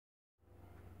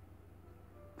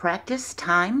Practice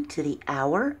time to the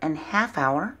hour and half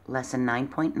hour, lesson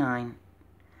 9.9. And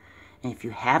if you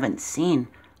haven't seen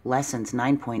lessons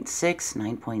 9.6,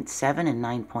 9.7, and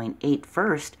 9.8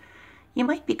 first, you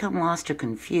might become lost or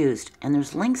confused, and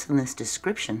there's links in this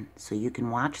description so you can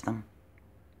watch them.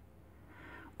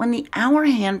 When the hour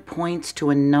hand points to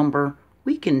a number,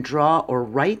 we can draw or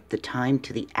write the time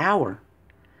to the hour.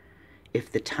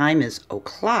 If the time is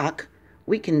o'clock,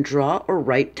 we can draw or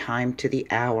write time to the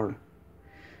hour.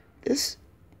 This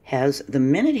has the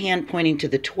minute hand pointing to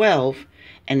the 12,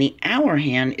 and the hour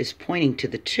hand is pointing to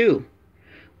the 2.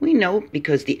 We know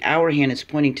because the hour hand is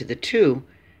pointing to the 2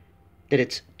 that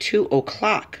it's 2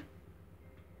 o'clock.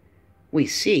 We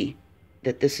see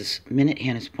that this minute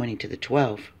hand is pointing to the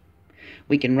 12.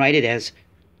 We can write it as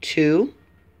 2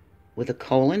 with a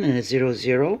colon and a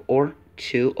 00 or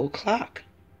 2 o'clock.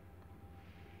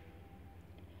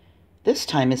 This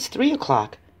time is 3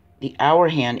 o'clock. The hour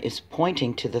hand is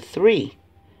pointing to the 3.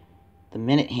 The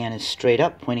minute hand is straight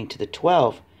up pointing to the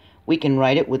 12. We can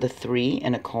write it with a 3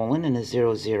 and a colon and a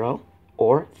 00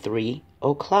 or 3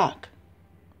 o'clock.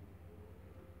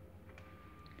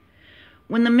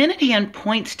 When the minute hand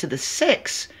points to the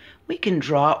 6, we can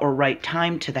draw or write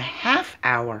time to the half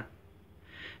hour.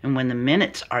 And when the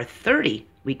minutes are 30,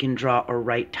 we can draw or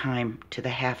write time to the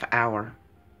half hour.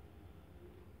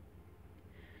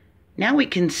 Now we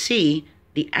can see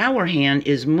the hour hand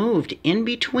is moved in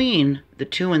between the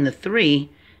 2 and the 3,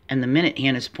 and the minute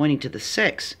hand is pointing to the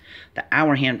 6. The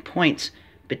hour hand points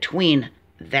between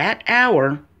that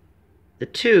hour, the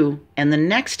 2, and the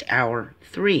next hour,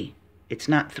 3. It's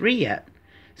not 3 yet,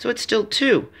 so it's still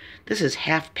 2. This is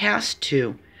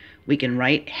 2:30. We can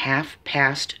write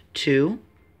 2:30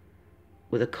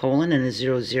 with a colon and a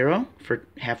 00 for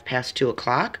 2:30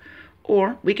 o'clock,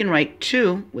 or we can write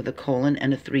 2 with a colon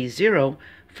and a 30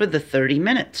 for the 30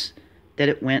 minutes that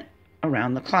it went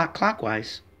around the clock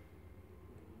clockwise.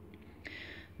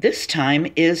 This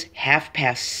time is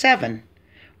 7:30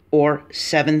 or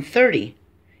 7:30.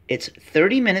 It's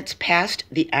 30 minutes past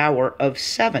the hour of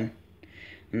 7.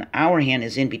 And the hour hand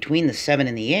is in between the 7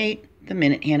 and the 8. The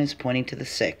minute hand is pointing to the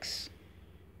 6.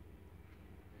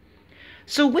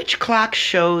 So which clock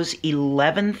shows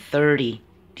 11:30?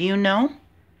 Do you know?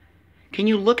 Can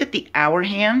you look at the hour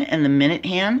hand and the minute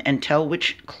hand and tell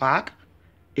which clock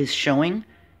is showing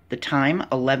the time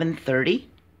 11:30?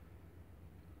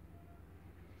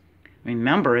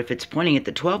 Remember, if it's pointing at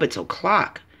the 12, it's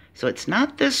o'clock. So it's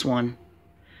not this one.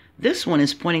 This one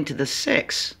is pointing to the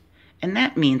 6, and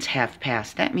that means half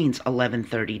past. That means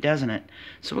 11:30, doesn't it?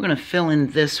 So we're going to fill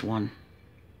in this one.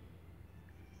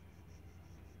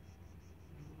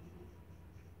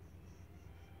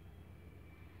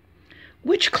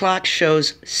 Which clock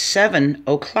shows 7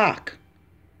 o'clock?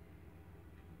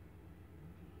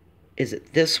 Is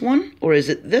it this one or is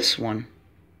it this one?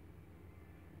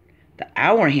 The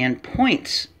hour hand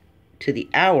points to the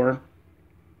hour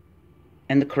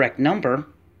and the correct number.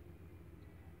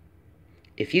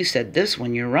 If you said this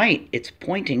one, you're right. It's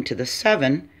pointing to the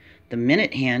 7. The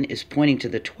minute hand is pointing to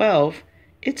the 12.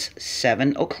 It's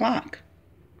 7 o'clock.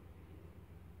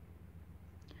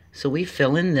 So we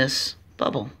fill in this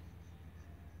bubble.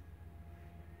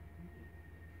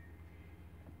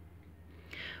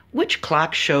 Which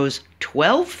clock shows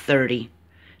 12:30?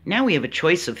 Now we have a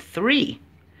choice of 3.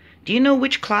 Do you know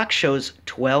which clock shows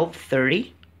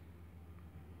 12:30?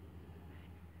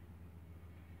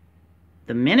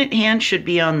 The minute hand should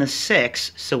be on the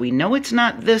 6, so we know it's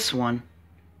not this one.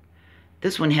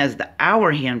 This one has the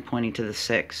hour hand pointing to the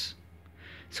 6.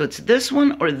 So it's this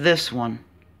one or this one.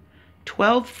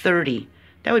 12:30.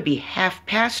 That would be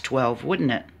 12:30,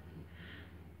 wouldn't it?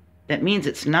 That means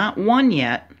it's not 1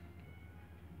 yet.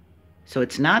 So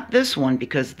it's not this one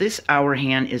because this hour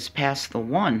hand is past the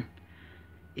 1.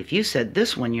 If you said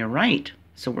this one, you're right.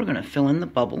 So we're going to fill in the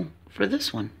bubble for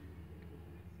this one.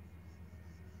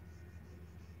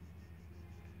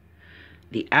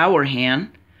 The hour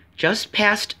hand just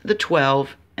past the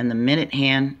 12 and the minute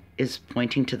hand is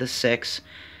pointing to the 6.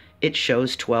 It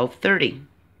shows 12:30.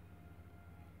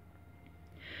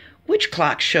 Which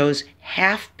clock shows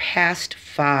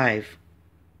 5:30?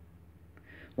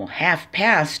 Well, half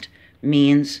past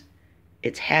means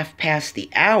it's half past the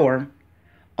hour.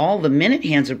 All the minute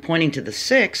hands are pointing to the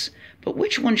 6, but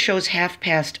which one shows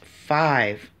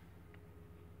 5:30?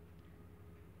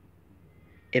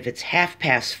 If it's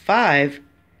 5:30,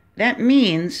 that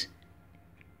means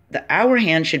the hour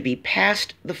hand should be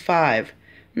past the 5.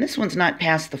 And this one's not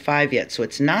past the 5 yet, so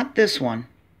it's not this one.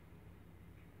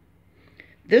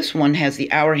 This one has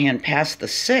the hour hand past the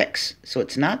 6, so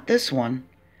it's not this one.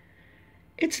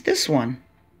 It's this one.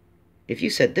 If you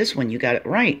said this one, you got it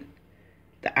right.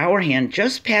 The hour hand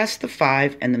just passed the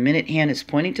 5 and the minute hand is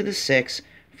pointing to the 6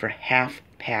 for half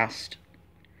past.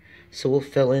 So we'll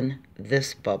fill in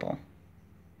this bubble.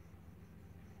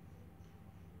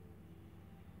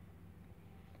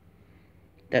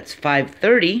 That's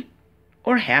 5:30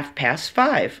 or half past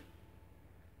 5.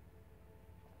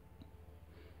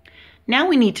 Now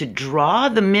we need to draw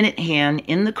the minute hand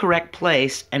in the correct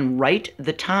place and write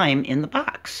the time in the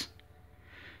box.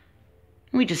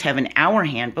 We just have an hour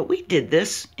hand, but we did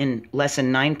this in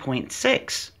lesson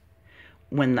 9.6.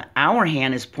 When the hour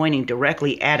hand is pointing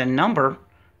directly at a number,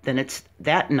 then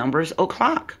that number's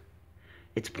o'clock.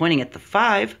 It's pointing at the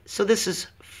 5, so this is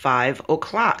 5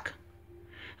 o'clock.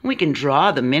 We can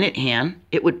draw the minute hand.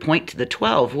 It would point to the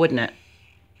 12, wouldn't it? A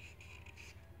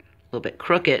little bit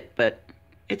crooked, but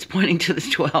it's pointing to the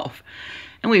 12.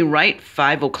 And we write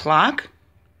 5 o'clock.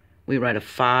 We write a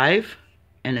 5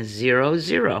 and a 0,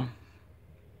 0.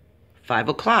 5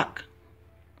 o'clock.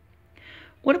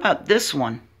 What about this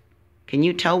one? Can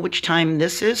you tell which time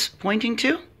this is pointing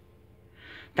to?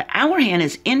 The hour hand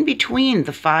is in between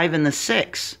the 5 and the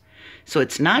 6. So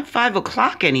it's not 5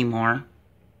 o'clock anymore.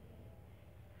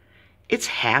 It's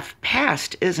half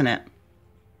past, isn't it?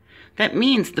 That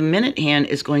means the minute hand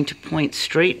is going to point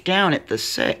straight down at the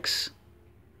 6.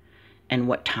 And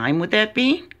what time would that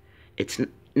be? It's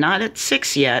not at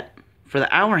 6 yet for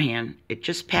the hour hand. It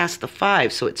just passed the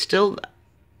 5, so it's still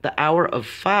the hour of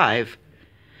 5.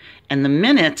 And the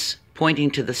minutes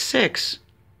pointing to the 6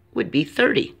 would be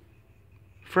 30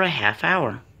 for a half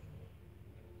hour.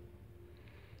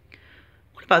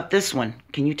 What about this one?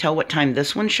 Can you tell what time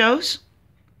this one shows?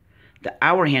 The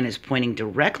hour hand is pointing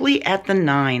directly at the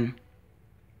 9.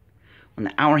 When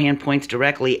the hour hand points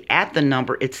directly at the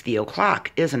number, it's the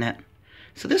o'clock, isn't it?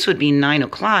 So this would be 9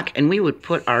 o'clock, and we would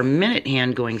put our minute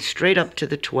hand going straight up to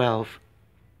the 12.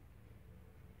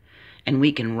 And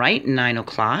we can write 9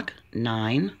 o'clock,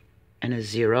 9, and a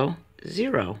 0,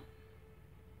 0.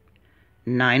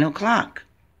 9 o'clock.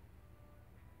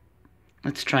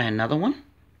 Let's try another one.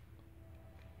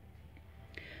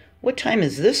 What time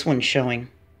is this one showing?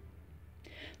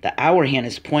 The hour hand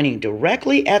is pointing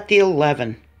directly at the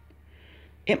 11.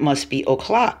 It must be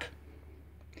o'clock.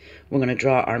 We're going to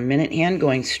draw our minute hand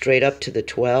going straight up to the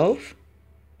 12.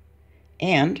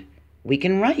 And we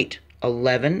can write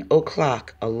 11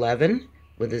 o'clock. 11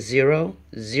 with a 0,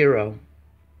 0.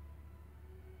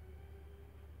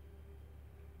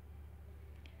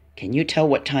 Can you tell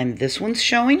what time this one's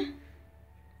showing?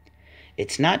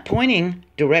 It's not pointing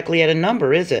directly at a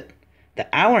number, is it? The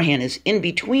hour hand is in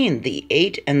between the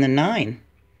 8 and the 9.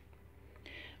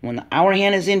 When the hour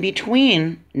hand is in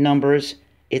between numbers,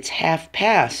 it's half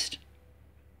past.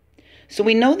 So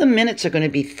we know the minutes are going to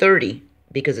be 30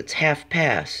 because it's half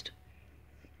past.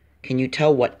 Can you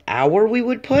tell what hour we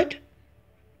would put?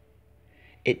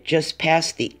 It just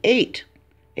passed the 8.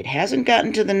 It hasn't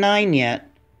gotten to the 9 yet,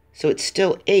 so it's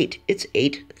still 8. It's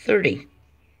 8:30.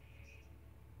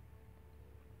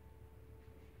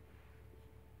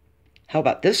 How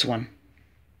about this one?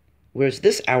 Where's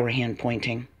this hour hand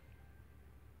pointing?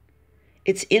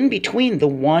 It's in between the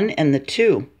 1 and the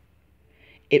 2.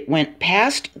 It went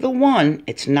past the 1.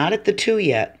 It's not at the 2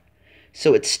 yet.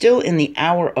 So it's still in the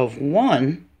hour of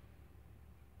 1.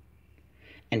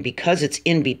 And because it's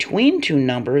in between two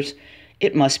numbers,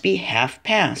 it must be half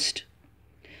past.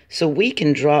 So we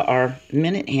can draw our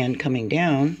minute hand coming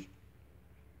down.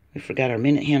 We forgot our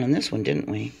minute hand on this one, didn't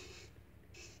we?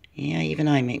 Yeah, even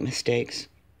I make mistakes.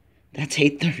 That's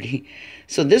 8:30.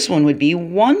 So this one would be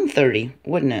 1:30,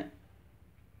 wouldn't it?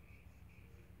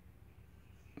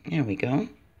 There we go.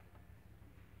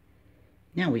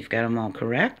 Now we've got them all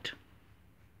correct.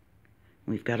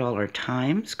 We've got all our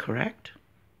times correct.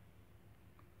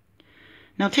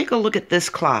 Now take a look at this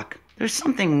clock. There's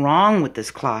something wrong with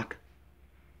this clock.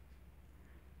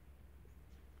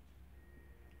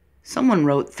 Someone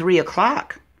wrote 3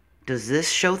 o'clock. Does this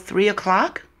show 3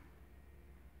 o'clock?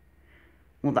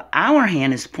 Well, the hour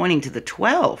hand is pointing to the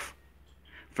 12.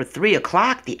 For 3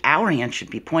 o'clock, the hour hand should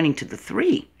be pointing to the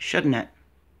 3, shouldn't it?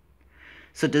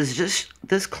 So does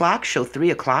this clock show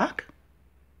 3 o'clock?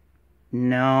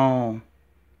 No.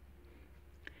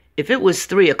 If it was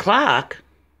 3 o'clock,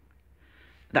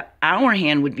 the hour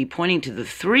hand would be pointing to the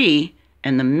 3,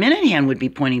 and the minute hand would be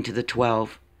pointing to the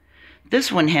 12.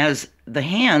 This one has the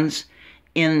hands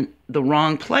in the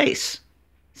wrong place.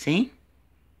 See?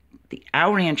 The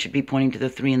hour hand should be pointing to the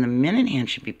 3, and the minute hand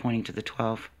should be pointing to the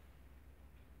 12.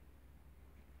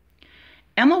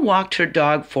 Emma walked her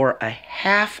dog for a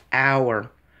half hour.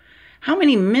 How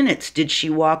many minutes did she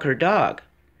walk her dog?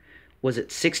 Was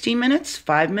it 60 minutes,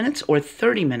 5 minutes, or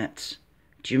 30 minutes?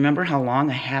 Do you remember how long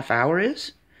a half hour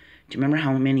is? Do you remember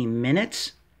how many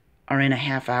minutes are in a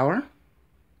half hour?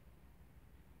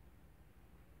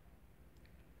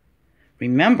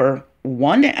 Remember,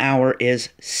 1 hour is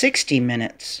 60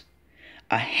 minutes.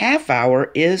 A half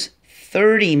hour is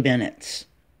 30 minutes.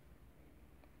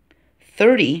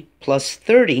 30 plus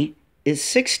 30 is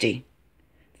 60.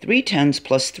 3 tenths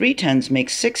plus 3 tenths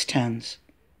makes 6 tenths.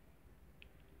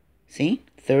 See?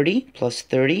 30 plus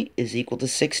 30 is equal to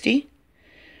 60.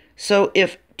 So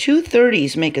if 2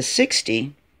 30s make a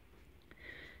 60,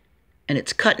 and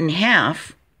it's cut in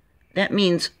half, that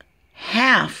means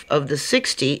half of the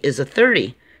 60 is a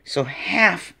 30. So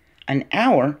half an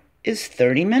hour is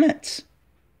 30 minutes.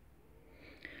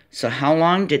 So how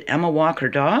long did Emma walk her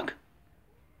dog?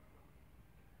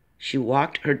 She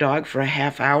walked her dog for a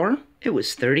half hour. It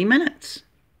was 30 minutes.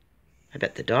 I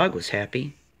bet the dog was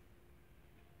happy.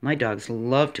 My dogs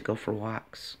love to go for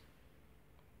walks.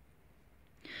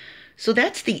 So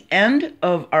that's the end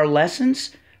of our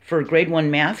lessons for grade 1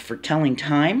 math for telling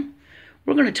time.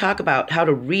 We're going to talk about how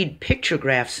to read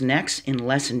pictographs next in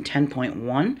lesson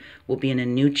 10.1. We'll be in a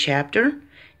new chapter.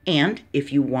 And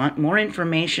if you want more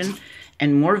information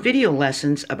and more video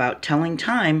lessons about telling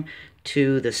time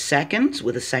to the seconds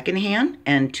with a second hand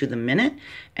and to the minute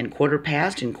and quarter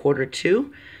past and quarter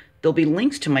to, there'll be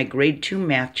links to my grade 2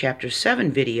 math chapter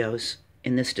 7 videos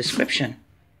in this description.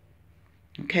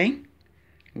 Okay?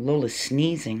 Lola's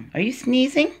sneezing. Are you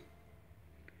sneezing?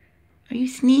 Are you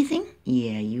sneezing?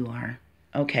 Yeah, you are.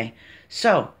 Okay,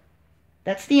 so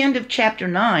that's the end of chapter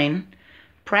 9.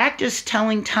 Practice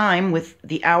telling time with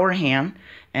the hour hand.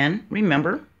 And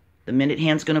remember, the minute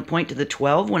hand's going to point to the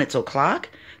 12 when it's o'clock.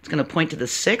 It's going to point to the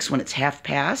 6 when it's half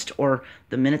past or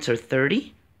the minutes are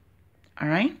 30. All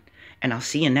right? And I'll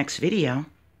see you next video.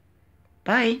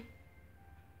 Bye.